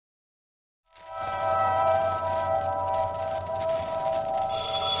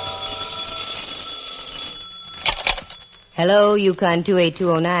Hello, Yukon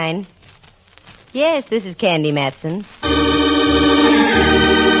 28209. Yes, this is Candy Matson.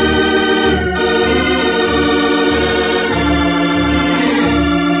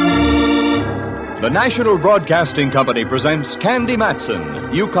 The National Broadcasting Company presents Candy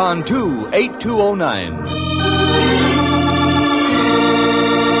Matson, Yukon 28209.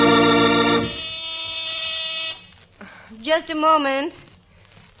 Just a moment.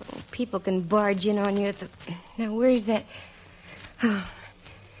 Oh, people can barge in on you at the... Now, where's that... Oh,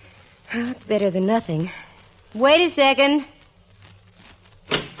 it's better than nothing. Wait a second.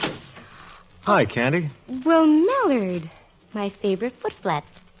 Hi, Candy. Well, Mallard, my favorite foot flat.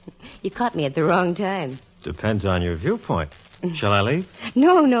 You caught me at the wrong time. Depends on your viewpoint. Shall I leave?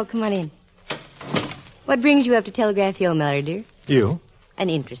 No, come on in. What brings you up to Telegraph Hill, Mallard, dear? You?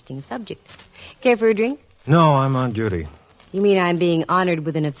 An interesting subject. Care for a drink? No, I'm on duty. You mean I'm being honored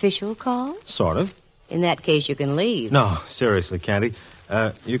with an official call? Sort of. In that case, you can leave. No, seriously, Candy.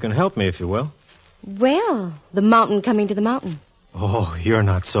 You can help me if you will. Well, the mountain coming to the mountain. Oh, you're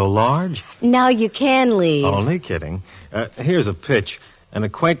not so large. Now you can leave. Only kidding. Here's a pitch. An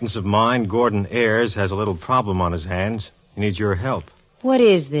acquaintance of mine, Gordon Ayers, has a little problem on his hands. He needs your help. What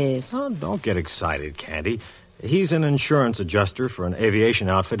is this? Oh, don't get excited, Candy. He's an insurance adjuster for an aviation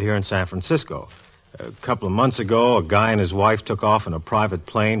outfit here in San Francisco. A couple of months ago, a guy and his wife took off in a private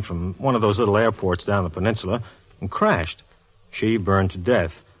plane from one of those little airports down the peninsula and crashed. She burned to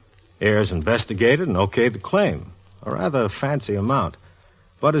death. Ayers investigated and okayed the claim, a rather fancy amount.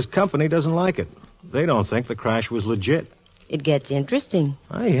 But his company doesn't like it. They don't think the crash was legit. It gets interesting.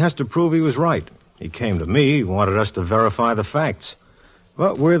 He has to prove he was right. He came to me. He wanted us to verify the facts.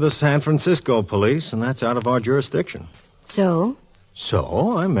 But we're the San Francisco police, and that's out of our jurisdiction. So?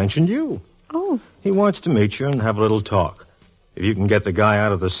 So I mentioned you. Oh. He wants to meet you and have a little talk. If you can get the guy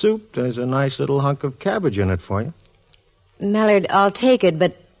out of the soup, there's a nice little hunk of cabbage in it for you. Mallard, I'll take it,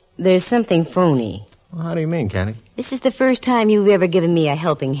 but there's something phony. Well, how do you mean, Candy? This is the first time you've ever given me a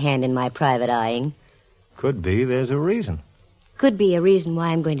helping hand in my private eyeing. Could be there's a reason. Could be a reason why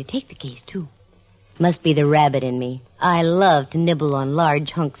I'm going to take the case, too. Must be the rabbit in me. I love to nibble on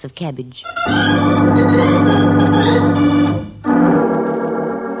large hunks of cabbage.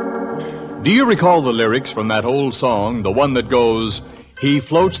 Do you recall the lyrics from that old song, the one that goes, "He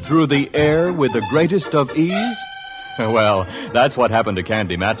floats through the air with the greatest of ease"? Well, that's what happened to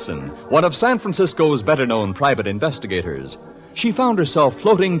Candy Matson, one of San Francisco's better-known private investigators. She found herself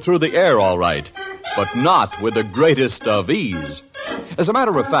floating through the air all right, but not with the greatest of ease. As a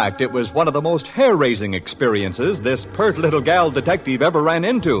matter of fact, it was one of the most hair-raising experiences this pert little gal detective ever ran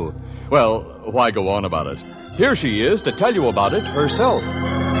into. Well, why go on about it? Here she is to tell you about it herself.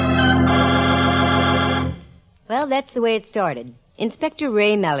 Well, that's the way it started. Inspector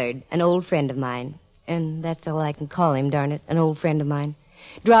Ray Mallard, an old friend of mine, and that's all I can call him, darn it, an old friend of mine,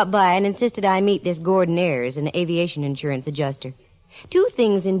 dropped by and insisted I meet this Gordon Ayers, an aviation insurance adjuster. Two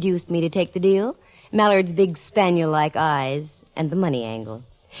things induced me to take the deal: Mallard's big spaniel-like eyes and the money angle.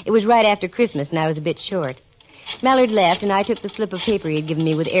 It was right after Christmas, and I was a bit short. Mallard left, and I took the slip of paper he had given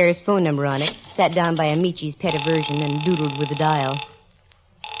me with Ayers' phone number on it, sat down by Amici's pet aversion, and doodled with the dial.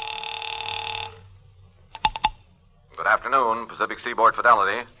 Good afternoon, Pacific Seaboard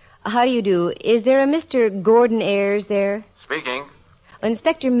Fidelity. How do you do? Is there a Mr. Gordon Ayers there? Speaking.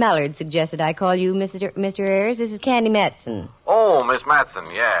 Inspector Mallard suggested I call you Mr. Ayers. This is Candy Matson. Oh, Miss Matson,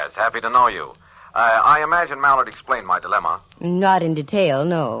 yes. Happy to know you. I imagine Mallard explained my dilemma. Not in detail,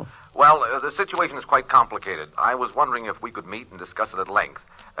 no. Well, the situation is quite complicated. I was wondering if we could meet and discuss it at length.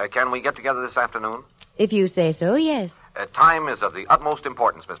 Can we get together this afternoon? If you say so, yes. Time is of the utmost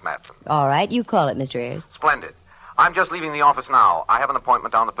importance, Miss Matson. All right, you call it, Mr. Ayers. Splendid. I'm just leaving the office now. I have an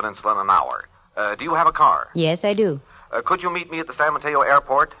appointment down the peninsula in an hour. Do you have a car? Yes, I do. Could you meet me at the San Mateo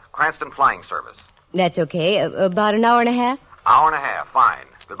Airport? Cranston Flying Service. That's okay. About an hour and a half? Hour and a half. Fine.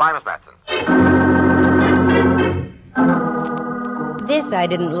 Goodbye, Miss Matson. This I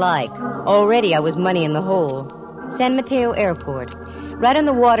didn't like. Already I was money in the hole. San Mateo Airport. Right on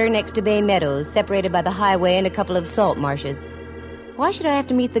the water next to Bay Meadows, separated by the highway and a couple of salt marshes. Why should I have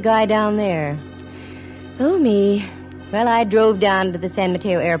to meet the guy down there? Oh, me. Well, I drove down to the San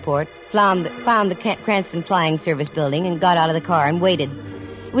Mateo Airport, found the Cranston Flying Service building, and got out of the car and waited.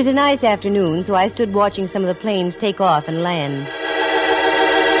 It was a nice afternoon, so I stood watching some of the planes take off and land.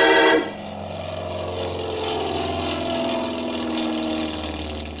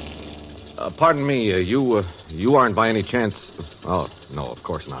 Pardon me, you aren't by any chance... Oh, no, of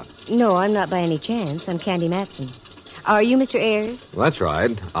course not. No, I'm not by any chance. I'm Candy Matson. Are you Mr. Ayers? That's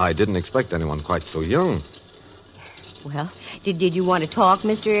right. I didn't expect anyone quite so young. Well, did you want to talk,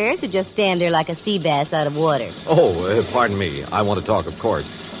 Mr. Ayers, or just stand there like a sea bass out of water? Oh, pardon me. I want to talk, of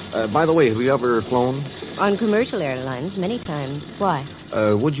course. By the way, have you ever flown? On commercial airlines, many times. Why?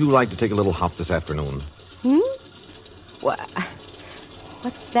 Would you like to take a little hop this afternoon?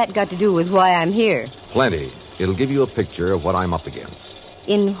 What's that got to do with why I'm here? Plenty. It'll give you a picture of what I'm up against.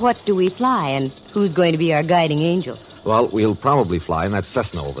 In what do we fly, and who's going to be our guiding angel? Well, we'll probably fly in that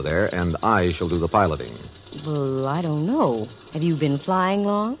Cessna over there, and I shall do the piloting. Well, I don't know. Have you been flying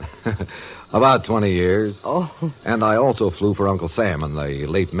long? About 20 years. Oh. And I also flew for Uncle Sam in the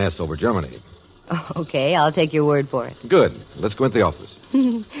late mess over Germany. Okay, I'll take your word for it. Good. Let's go into the office.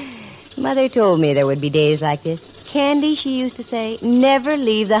 Mother told me there would be days like this. Candy, she used to say, never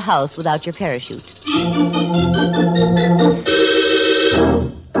leave the house without your parachute.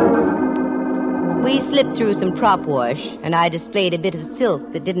 We slipped through some prop wash, and I displayed a bit of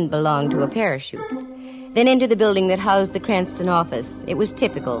silk that didn't belong to a parachute. Then into the building that housed the Cranston office. It was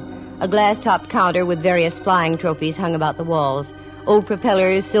typical. A glass-topped counter with various flying trophies hung about the walls. Old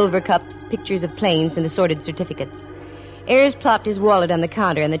propellers, silver cups, pictures of planes, and assorted certificates. Ayers plopped his wallet on the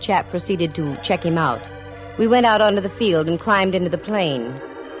counter, and the chap proceeded to check him out. We went out onto the field and climbed into the plane.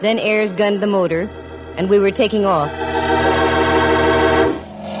 Then Ayers gunned the motor, and we were taking off.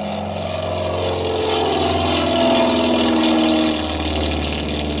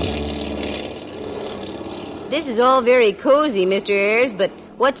 This is all very cozy, Mr. Ayers, but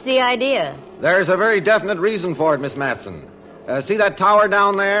what's the idea? There's a very definite reason for it, Miss Matson. See that tower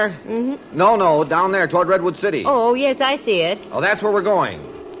down there? Mm-hmm. No, down there toward Redwood City. Oh, yes, I see it. Oh, that's where we're going.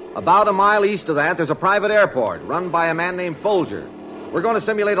 About a mile east of that, there's a private airport run by a man named Folger. We're going to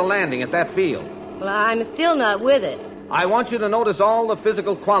simulate a landing at that field. Well, I'm still not with it. I want you to notice all the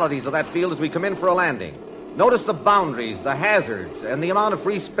physical qualities of that field as we come in for a landing. Notice the boundaries, the hazards, and the amount of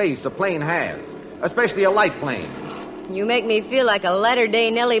free space a plane has, especially a light plane. You make me feel like a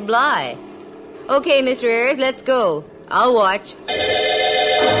latter-day Nellie Bly. Okay, Mr. Ayers, let's go. I'll watch.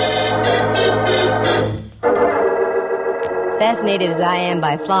 Fascinated as I am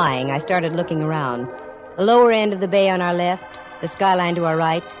by flying, I started looking around. The lower end of the bay on our left, the skyline to our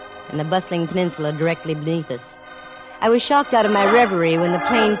right, and the bustling peninsula directly beneath us. I was shocked out of my reverie when the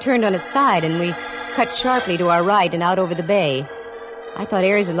plane turned on its side and we cut sharply to our right and out over the bay. I thought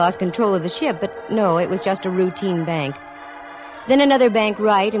Ayers had lost control of the ship, but no, it was just a routine bank. Then another bank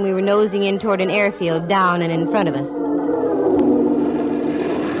right, and we were nosing in toward an airfield down and in front of us.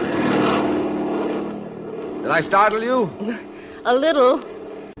 Did I startle you? A little.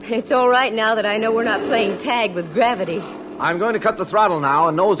 It's all right now that I know we're not playing tag with gravity. I'm going to cut the throttle now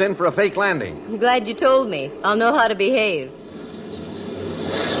and nose in for a fake landing. I'm glad you told me. I'll know how to behave.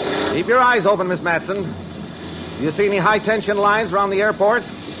 Keep your eyes open, Miss Matson. You see any high-tension lines around the airport?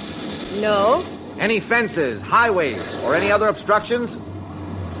 No. Any fences, highways, or any other obstructions?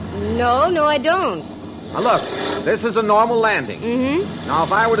 No, I don't. Now, look, this is a normal landing. Mm-hmm. Now,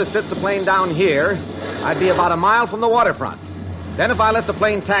 if I were to sit the plane down here, I'd be about a mile from the waterfront. Then if I let the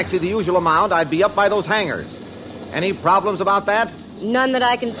plane taxi the usual amount, I'd be up by those hangars. Any problems about that? None that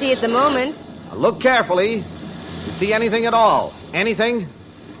I can see at the moment. Now, look carefully. You see anything at all? Anything?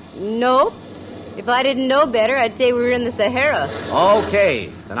 Nope. If I didn't know better, I'd say we were in the Sahara.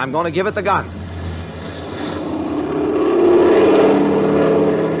 Okay, then I'm going to give it the gun.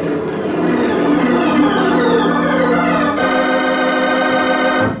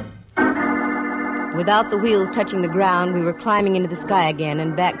 Without the wheels touching the ground, we were climbing into the sky again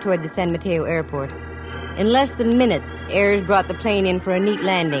and back toward the San Mateo airport. In less than minutes, Ayers brought the plane in for a neat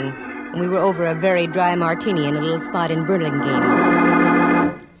landing, and we were over a very dry martini in a little spot in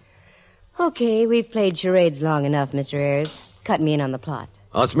Burlingame. Okay, we've played charades long enough, Mr. Ayers. Cut me in on the plot.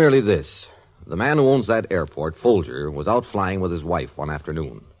 It's merely this. The man who owns that airport, Folger, was out flying with his wife one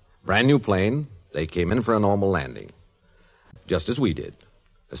afternoon. Brand new plane. They came in for a normal landing. Just as we did.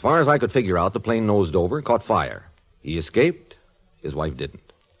 As far as I could figure out, the plane nosed over, caught fire. He escaped. His wife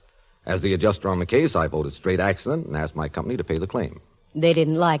didn't. As the adjuster on the case, I voted straight accident and asked my company to pay the claim. They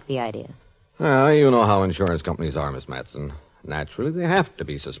didn't like the idea. You know how insurance companies are, Miss Matson. Naturally, they have to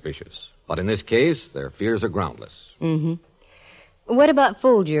be suspicious. But in this case, their fears are groundless. Mm-hmm. What about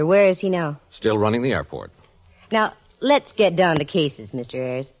Folger? Where is he now? Still running the airport. Now, let's get down to cases, Mr.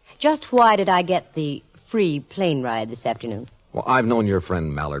 Ayers. Just why did I get the free plane ride this afternoon? Well, I've known your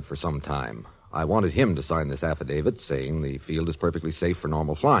friend Mallard for some time. I wanted him to sign this affidavit saying the field is perfectly safe for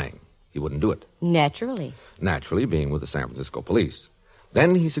normal flying. He wouldn't do it. Naturally. Naturally, being with the San Francisco police.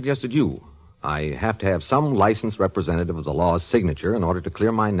 Then he suggested you. I have to have some licensed representative of the law's signature in order to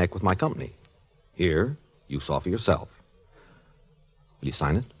clear my neck with my company. Here, you saw for yourself. Will you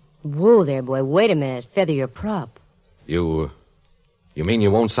sign it? Whoa there, boy. Wait a minute. Feather your prop. You mean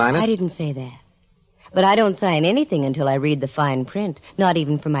you won't sign it? I didn't say that. But I don't sign anything until I read the fine print, not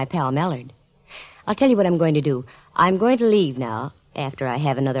even for my pal Mallard. I'll tell you what I'm going to do. I'm going to leave now, after I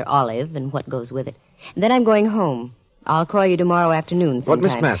have another olive and what goes with it. And then I'm going home. I'll call you tomorrow afternoon sometime.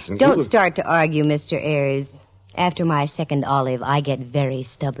 What, Miss Matson? Don't start to argue, Mr. Ayres. After my second olive, I get very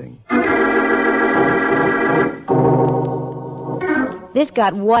stubborn. This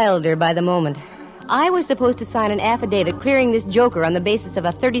got wilder by the moment. I was supposed to sign an affidavit clearing this joker on the basis of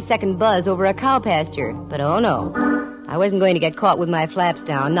a 30-second buzz over a cow pasture. But oh no, I wasn't going to get caught with my flaps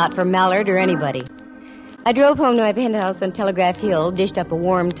down, not for Mallard or anybody. I drove home to my penthouse on Telegraph Hill, dished up a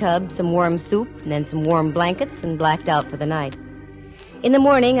warm tub, some warm soup, and then some warm blankets, and blacked out for the night. In the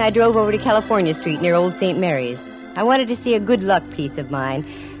morning, I drove over to California Street near Old St. Mary's. I wanted to see a good luck piece of mine,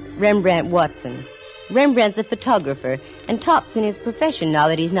 Rembrandt Watson. Rembrandt's a photographer and tops in his profession now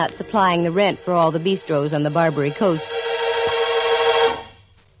that he's not supplying the rent for all the bistros on the Barbary Coast.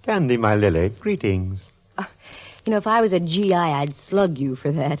 Candy, my lily, greetings. If I was a GI, I'd slug you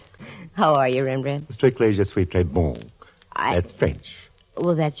for that. How are you, Rembrandt? Strictly je suis très bon. That's French.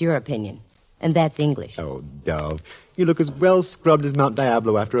 Well, that's your opinion. And that's English. Oh, Dove, you look as well scrubbed as Mount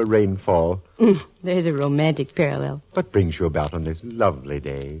Diablo after a rainfall. There's a romantic parallel. What brings you about on this lovely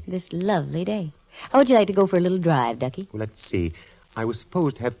day? This lovely day. How would you like to go for a little drive, Ducky? Well, let's see. I was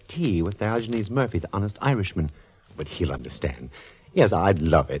supposed to have tea with Diogenes Murphy, the honest Irishman. But he'll understand. Yes, I'd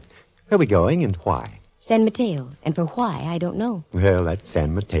love it. Where are we going and why? San Mateo. And for why, I don't know. Well, that's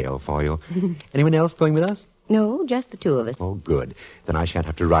San Mateo for you. Anyone else going with us? No, just the two of us. Oh, good. Then I shan't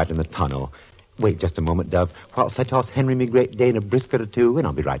have to ride in the tunnel. Wait just a moment, Dove, whilst I toss Henry me Great Dane a brisket or two, and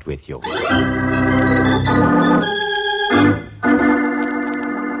I'll be right with you.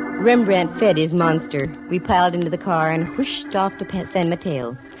 Rembrandt fed his monster. We piled into the car and whooshed off to San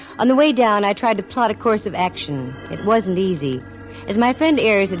Mateo. On the way down, I tried to plot a course of action. It wasn't easy. As my friend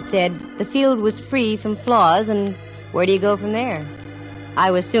Ayres had said, the field was free from flaws, and where do you go from there? I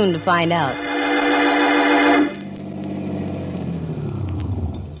was soon to find out.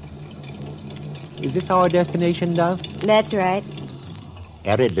 Is this our destination, Dove? That's right.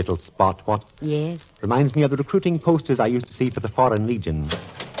 Arid little spot, what? Yes. Reminds me of the recruiting posters I used to see for the Foreign Legion.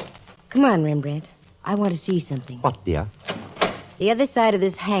 Come on, Rembrandt. I want to see something. What, dear? The other side of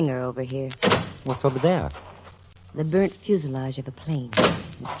this hangar over here. What's over there? The burnt fuselage of a plane.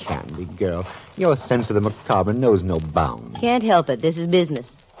 Candy girl, your sense of the macabre knows no bounds. Can't help it. This is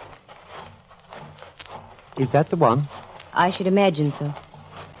business. Is that the one? I should imagine so.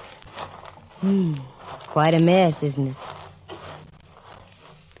 Quite a mess, isn't it?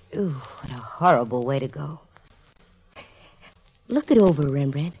 Ooh, what a horrible way to go. Look it over,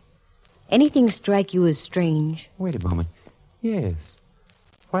 Rembrandt. Anything strike you as strange? Wait a moment. Yes.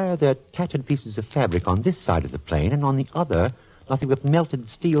 Why are there tattered pieces of fabric on this side of the plane and on the other nothing but melted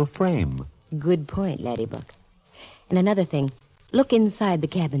steel frame? Good point, Laddybuck. And another thing. Look inside the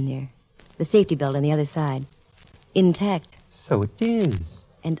cabin there. The safety belt on the other side. Intact. So it is.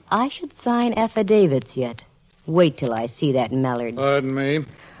 And I should sign affidavits yet. Wait till I see that Mallard. Pardon me.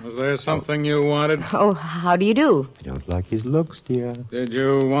 Was there something you wanted? Oh, how do you do? I don't like his looks, dear. Did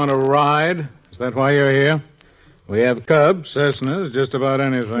you want a ride? Is that why you're here? We have Cubs, Cessnas, just about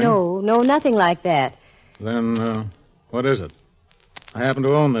anything. No, nothing like that. Then, what is it? I happen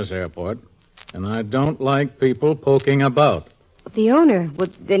to own this airport, and I don't like people poking about. The owner? Well,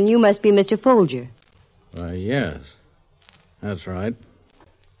 then you must be Mr. Folger. Yes. That's right.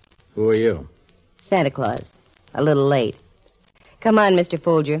 Who are you? Santa Claus. A little late. Come on, Mr.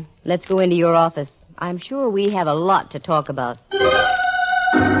 Folger. Let's go into your office. I'm sure we have a lot to talk about.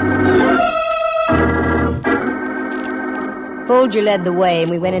 Folger led the way,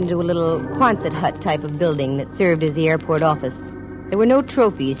 and we went into a little Quonset hut type of building that served as the airport office. There were no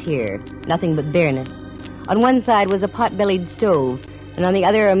trophies here, nothing but bareness. On one side was a pot-bellied stove, and on the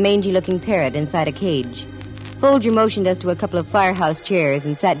other a mangy-looking parrot inside a cage. Folger motioned us to a couple of firehouse chairs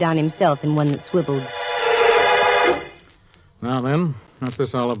and sat down himself in one that swiveled. Now then, what's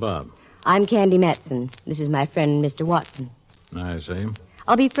this all about? I'm Candy Matson. This is my friend, Mr. Watson. I see.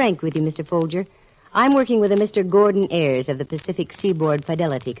 I'll be frank with you, Mr. Folger. I'm working with a Mr. Gordon Ayres of the Pacific Seaboard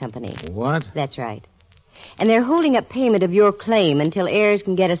Fidelity Company. What? That's right. And they're holding up payment of your claim until Ayres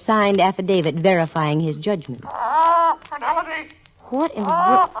can get a signed affidavit verifying his judgment. Fidelity! What in the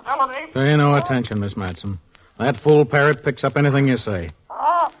world? Fidelity! Pay no attention, Miss Matson. That fool parrot picks up anything you say.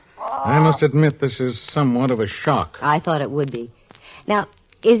 I must admit this is somewhat of a shock. I thought it would be. Now,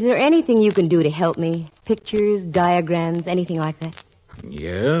 is there anything you can do to help me? Pictures, diagrams, anything like that?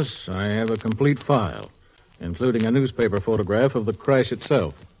 Yes, I have a complete file, including a newspaper photograph of the crash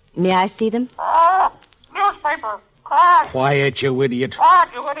itself. May I see them? Newspaper. Quiet, you idiot. Quiet,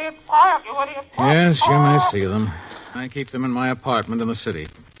 you idiot. Quiet, you idiot. Yes, you may see them. I keep them in my apartment in the city.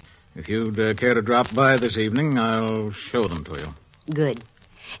 If you'd care to drop by this evening, I'll show them to you. Good.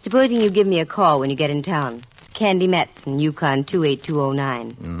 Supposing you give me a call when you get in town. Candy Matson, Yukon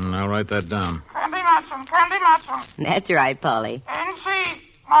 28209. I'll write that down. Candy Matson, Candy Matson. That's right, Polly.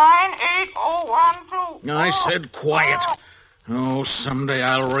 NC9-8012. I said quiet. Oh, someday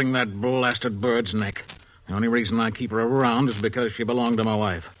I'll wring that blasted bird's neck. The only reason I keep her around is because she belonged to my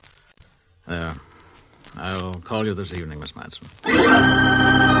wife. There. I'll call you this evening, Miss Matson.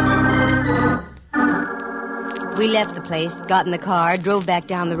 We left the place, got in the car, drove back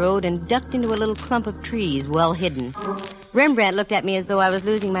down the road, and ducked into a little clump of trees well hidden. Rembrandt looked at me as though I was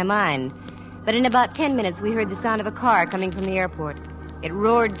losing my mind. But in about 10 minutes, we heard the sound of a car coming from the airport. It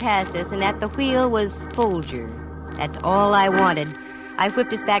roared past us, and at the wheel was Folger. That's all I wanted. I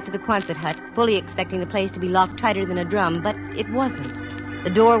whipped us back to the Quonset hut, fully expecting the place to be locked tighter than a drum, but it wasn't. The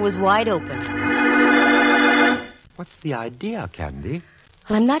door was wide open. What's the idea, Candy?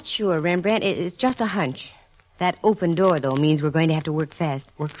 Well, I'm not sure, Rembrandt. It's just a hunch. That open door, though, means we're going to have to work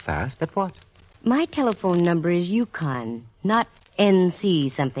fast. Work fast? At what? My telephone number is Yukon, not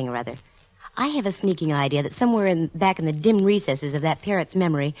NC something or other. I have a sneaking idea that somewhere back in the dim recesses of that parrot's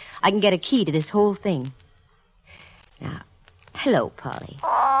memory, I can get a key to this whole thing. Now, hello, Polly.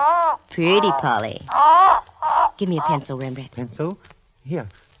 Pretty Polly. Give me a pencil, Rembrandt. Pencil? Here.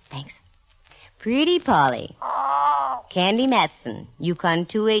 Thanks. Pretty Polly. Candy Matson, Yukon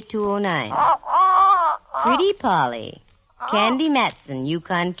 28209. Pretty Polly. Candy Matson,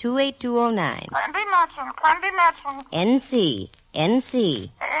 Yukon 28209. Candy Matson, Candy Matson. NC.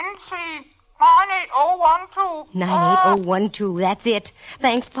 NC9-8012. 98012, that's it.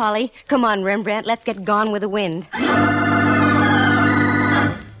 Thanks, Polly. Come on, Rembrandt, let's get gone with the wind.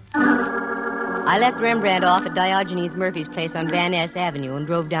 I left Rembrandt off at Diogenes Murphy's place on Van Ness Avenue and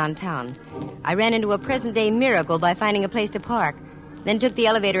drove downtown. I ran into a present-day miracle by finding a place to park, then took the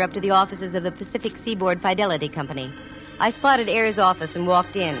elevator up to the offices of the Pacific Seaboard Fidelity Company. I spotted Ayers' office and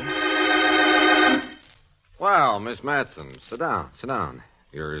walked in. Well, Miss Matson, sit down.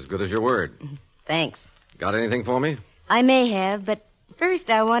 You're as good as your word. Thanks. Got anything for me? I may have, but first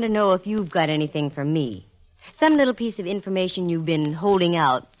I want to know if you've got anything for me. Some little piece of information you've been holding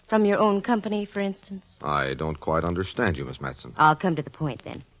out. From your own company, for instance? I don't quite understand you, Miss Matson. I'll come to the point,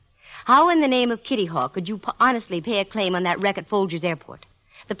 then. How in the name of Kitty Hawk could you honestly pay a claim on that wreck at Folger's Airport?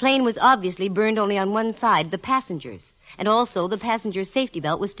 The plane was obviously burned only on one side, the passengers. And also, the passenger's safety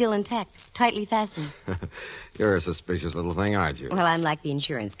belt was still intact, tightly fastened. You're a suspicious little thing, aren't you? Well, I'm like the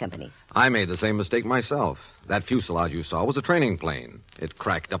insurance companies. I made the same mistake myself. That fuselage you saw was a training plane. It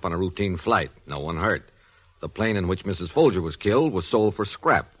cracked up on a routine flight. No one hurt. The plane in which Mrs. Folger was killed was sold for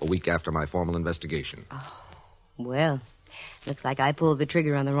scrap a week after my formal investigation. Oh, well, looks like I pulled the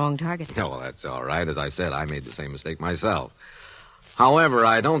trigger on the wrong target. Oh, well, that's all right. As I said, I made the same mistake myself. However,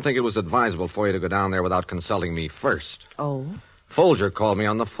 I don't think it was advisable for you to go down there without consulting me first. Oh? Folger called me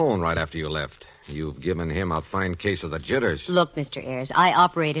on the phone right after you left. You've given him a fine case of the jitters. Look, Mr. Ayers, I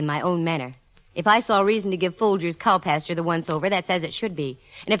operate in my own manner. If I saw reason to give Folger's cow pasture the once-over, that's as it should be.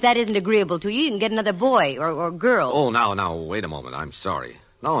 And if that isn't agreeable to you, you can get another boy or girl. Oh, now, wait a moment. I'm sorry.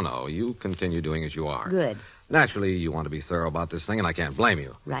 No, you continue doing as you are. Good. Naturally, you want to be thorough about this thing, and I can't blame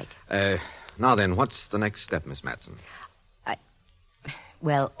you. Right. Now then, what's the next step, Miss Matson?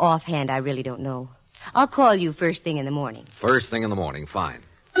 Well, offhand, I really don't know. I'll call you first thing in the morning. First thing in the morning, fine.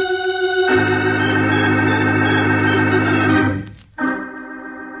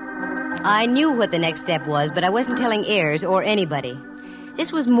 I knew what the next step was, but I wasn't telling Ayers or anybody.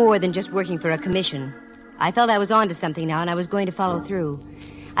 This was more than just working for a commission. I felt I was on to something now, and I was going to follow through.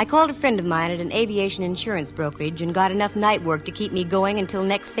 I called a friend of mine at an aviation insurance brokerage and got enough night work to keep me going until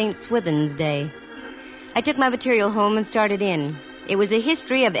next St. Swithin's Day. I took my material home and started in. It was a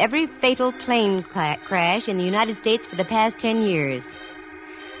history of every fatal plane crash in the United States for the past 10 years.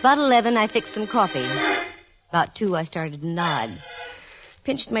 About 11, I fixed some coffee. About 2, I started to nod.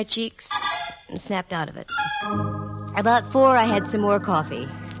 Pinched my cheeks and snapped out of it. About 4, I had some more coffee.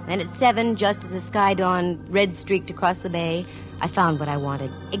 Then at 7, just as the sky dawn red-streaked across the bay, I found what I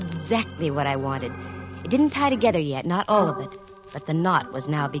wanted. Exactly what I wanted. It didn't tie together yet, not all of it. But the knot was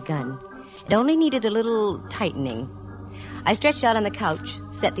now begun. It only needed a little tightening. I stretched out on the couch,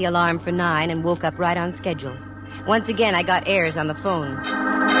 set the alarm for 9, and woke up right on schedule. Once again, I got Ayers on the phone.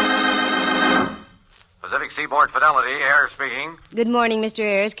 Pacific Seaboard Fidelity, Ayers speaking. Good morning, Mr.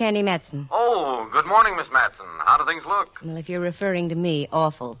 Ayers, Candy Matson. Oh, good morning, Miss Matson. How do things look? Well, if you're referring to me,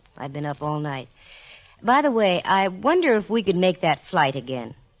 awful. I've been up all night. By the way, I wonder if we could make that flight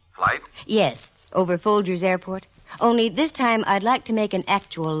again. Flight? Yes, over Folger's Airport. Only this time I'd like to make an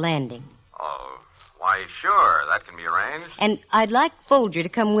actual landing. Oh, why, sure. That can be arranged. And I'd like Folger to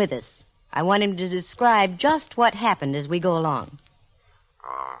come with us. I want him to describe just what happened as we go along.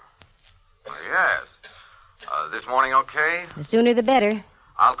 Oh, well, yes. This morning okay? The sooner the better.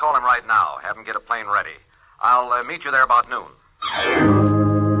 I'll call him right now. Have him get a plane ready. I'll meet you there about noon.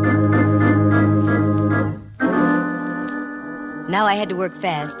 Now I had to work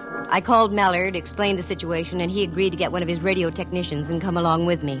fast. I called Mallard, explained the situation, and he agreed to get one of his radio technicians and come along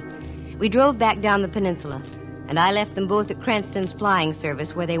with me. We drove back down the peninsula, and I left them both at Cranston's flying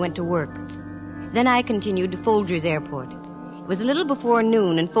service where they went to work. Then I continued to Folger's airport. It was a little before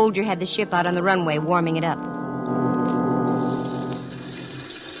noon, and Folger had the ship out on the runway warming it up.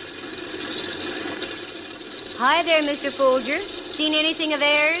 Hi there, Mr. Folger. Seen anything of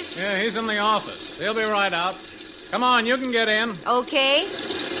Ayers? Yeah, he's in the office. He'll be right out. Come on, you can get in. Okay.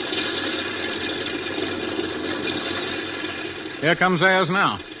 Here comes Ayers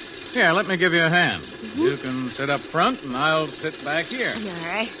now. Here, let me give you a hand. You can sit up front, and I'll sit back here. All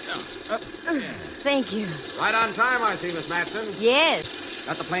right. Thank you. Right on time, I see, Miss Matson. Yes.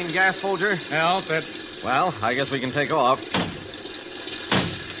 Got the plane gas, Folger? Yeah, all set. Well, I guess we can take off.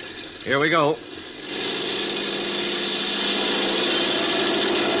 Here we go.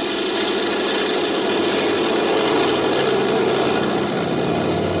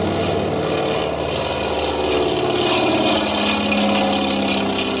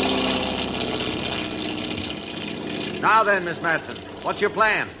 Now then, Miss Matson, what's your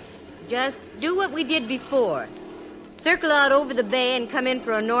plan? Just do what we did before. Circle out over the bay and come in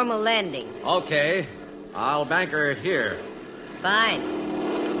for a normal landing. Okay. I'll bank her here. Fine.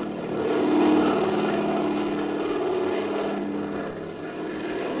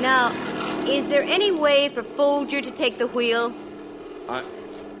 Now, is there any way for Folger to take the wheel?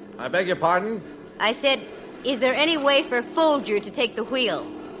 I beg your pardon? I said, is there any way for Folger to take the wheel?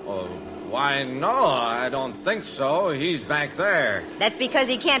 Oh, why, no, I don't think so. He's back there. That's because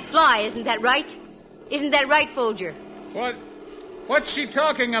he can't fly, isn't that right? Isn't that right, Folger? What's she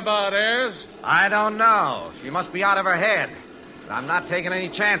talking about, Ayers? I don't know. She must be out of her head. I'm not taking any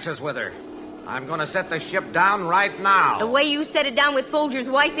chances with her. I'm going to set the ship down right now. The way you set it down with Folger's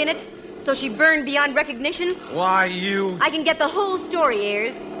wife in it? So she burned beyond recognition? Why, you... I can get the whole story,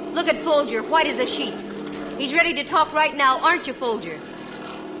 Ayers. Look at Folger, white as a sheet. He's ready to talk right now, aren't you, Folger?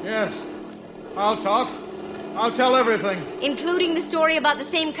 Yes. I'll talk. I'll tell everything. Including the story about the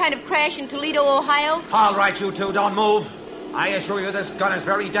same kind of crash in Toledo, Ohio? All right, you two, don't move. I assure you this gun is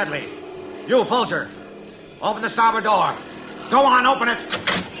very deadly. You, Folger, open the starboard door. Go on, open it.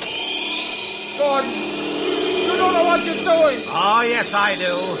 God, you don't know what you're doing. Oh, yes, I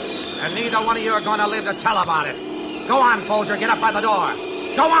do. And neither one of you are going to live to tell about it. Go on, Folger, get up by the door.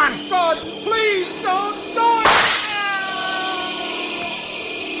 Go on. God, please don't do it.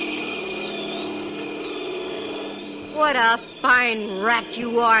 What a fine rat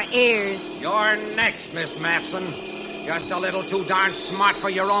you are, Ayers. You're next, Miss Matson. Just a little too darn smart for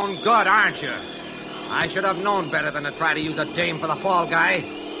your own good, aren't you? I should have known better than to try to use a dame for the fall guy.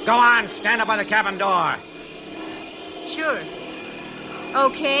 Go on, stand up by the cabin door. Sure.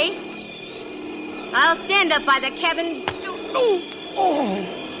 Okay. I'll stand up by the cabin.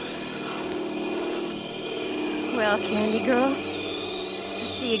 Well, Candy Girl,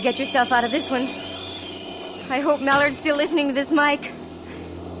 let's see you get yourself out of this one. I hope Mallard's still listening to this mic.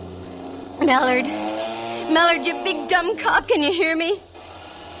 Mallard, you big dumb cop, can you hear me?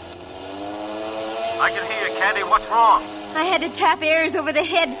 I can hear you, Candy. What's wrong? I had to tap Ayers over the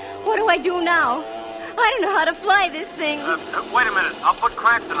head. What do I do now? I don't know how to fly this thing. Wait a minute. I'll put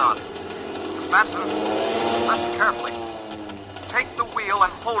Cranston on. Miss Matson, listen carefully. Take the wheel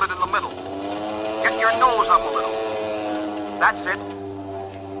and hold it in the middle. Get your nose up a little. That's it.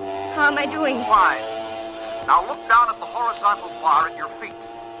 How am I doing? Fine. Now look down at the horizontal bar at your feet.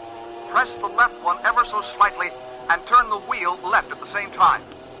 Press the left one ever so slightly and turn the wheel left at the same time.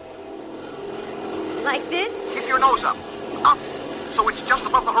 Like this? Keep your nose up. Up, so it's just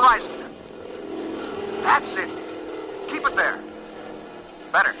above the horizon. That's it. Keep it there.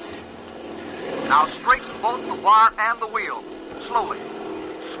 Better. Now straighten both the bar and the wheel. Slowly.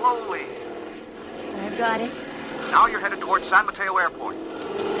 Slowly. I've got it. Now you're headed towards San Mateo Airport.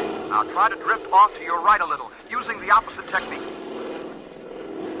 Now try to drift off to your right a little, using the opposite technique.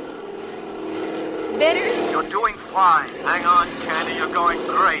 Better? You're doing fine. Hang on, Candy. You're going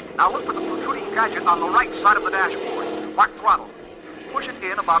great. Now look for the protruding gadget on the right side of the dashboard. Mark throttle. Push it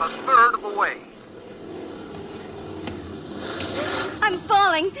in about a third of the way. I'm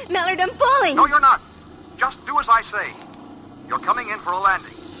falling. Mallard, I'm falling. No, you're not. Just do as I say. You're coming in for a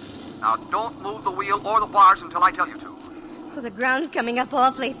landing. Now, don't move the wheel or the bars until I tell you to. Oh, the ground's coming up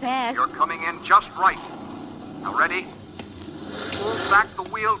awfully fast. You're coming in just right. Now, ready? Pull back the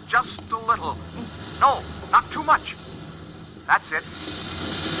wheel just a little. No, not too much. That's it.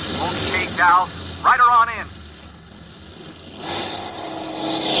 Okay, gal. Ride her on in.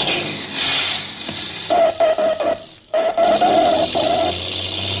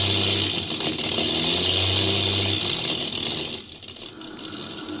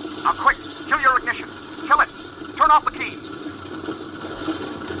 Now, quick. Kill your ignition. Kill it. Turn off the key.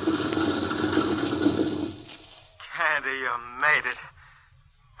 Candy, you made it.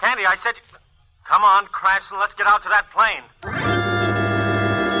 Candy, I said... Come on, Cranston, let's get out to that plane.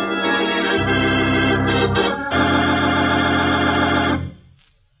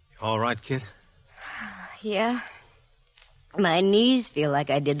 All right, kid? Yeah. My knees feel like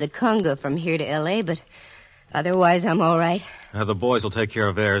I did the conga from here to L.A., but otherwise I'm all right. The boys will take care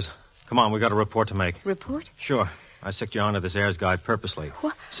of Ayers. Come on, we got a report to make. Report? Sure. I sicked you onto this Ayers guy purposely.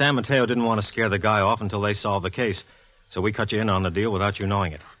 What? Sam and Teo didn't want to scare the guy off until they solved the case. So we cut you in on the deal without you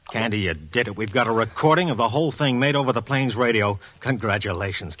knowing it. Candy, you did it. We've got a recording of the whole thing made over the plane's radio.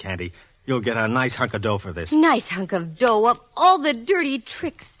 Congratulations, Candy. You'll get a nice hunk of dough for this. Nice hunk of dough of all the dirty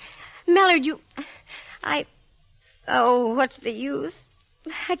tricks. Mallard, Oh, what's the use?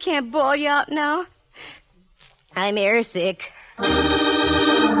 I can't bawl you out now. I'm airsick.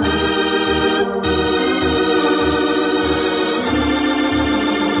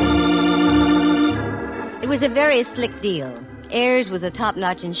 It was a very slick deal. Ayers was a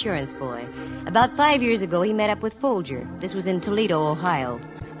top-notch insurance boy. About 5 years ago, he met up with Folger. This was in Toledo, Ohio.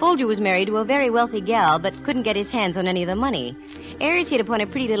 Folger was married to a very wealthy gal, but couldn't get his hands on any of the money. Ayers hit upon a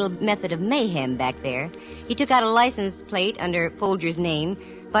pretty little method of mayhem back there. He took out a license plate under Folger's name,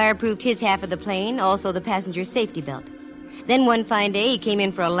 fireproofed his half of the plane, also the passenger's safety belt. Then one fine day, he came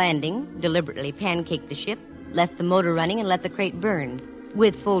in for a landing, deliberately pancaked the ship, left the motor running, and let the crate burn,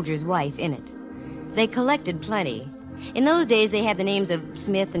 with Folger's wife in it. They collected plenty. In those days, they had the names of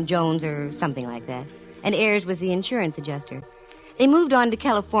Smith and Jones or something like that, and Ayers was the insurance adjuster. They moved on to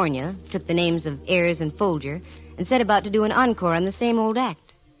California, took the names of Ayers and Folger, and set about to do an encore on the same old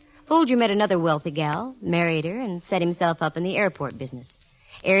act. Folger met another wealthy gal, married her, and set himself up in the airport business.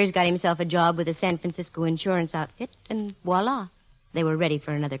 Ayers got himself a job with a San Francisco insurance outfit, and voila, they were ready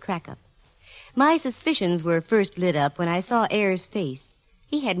for another crack-up. My suspicions were first lit up when I saw Ayers' face.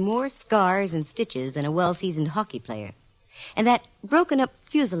 He had more scars and stitches than a well-seasoned hockey player. And that broken-up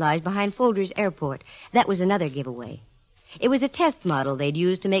fuselage behind Folger's airport, that was another giveaway. It was a test model they'd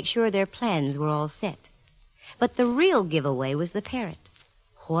used to make sure their plans were all set. But the real giveaway was the Parrot.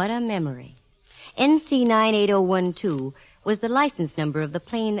 What a memory. NC9-8012 was the license number of the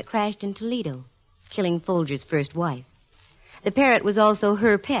plane that crashed in Toledo, killing Folger's first wife. The Parrot was also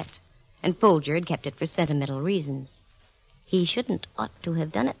her pet, and Folger had kept it for sentimental reasons. He shouldn't ought to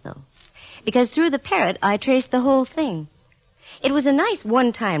have done it, though, because through the Parrot I traced the whole thing. It was a nice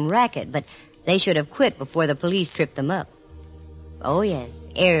one-time racket, but they should have quit before the police tripped them up. Oh, yes,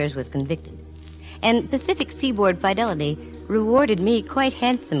 Ayers was convicted. And Pacific Seaboard Fidelity rewarded me quite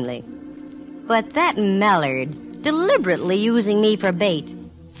handsomely. But that Mallard, deliberately using me for bait.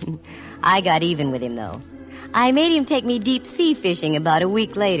 I got even with him, though. I made him take me deep-sea fishing about a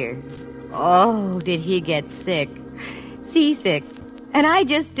week later. Oh, did he get sick. Seasick. And I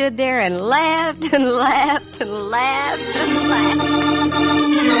just stood there and laughed and laughed and laughed and laughed.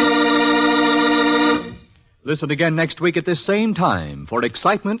 Listen again next week at this same time. For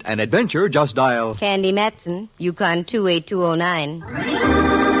excitement and adventure, just dial... Candy Matson, Yukon 28209.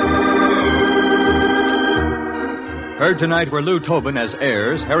 Heard tonight were Lou Tobin as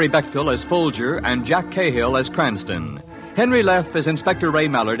Ayers, Harry Beckville as Folger, and Jack Cahill as Cranston. Henry Leff as Inspector Ray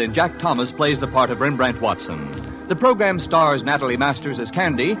Mallard, and Jack Thomas plays the part of Rembrandt Watson. The program stars Natalie Masters as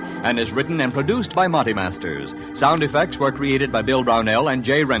Candy and is written and produced by Monty Masters. Sound effects were created by Bill Brownell and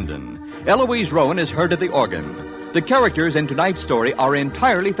Jay Rendon. Eloise Rowan is heard at the organ. The characters in tonight's story are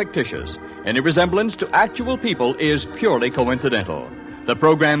entirely fictitious. Any resemblance to actual people is purely coincidental. The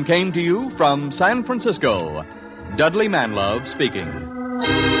program came to you from San Francisco. Dudley Manlove speaking.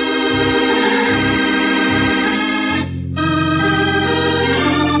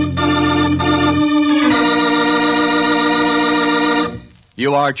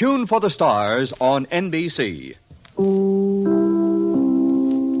 You are tuned for the stars on NBC.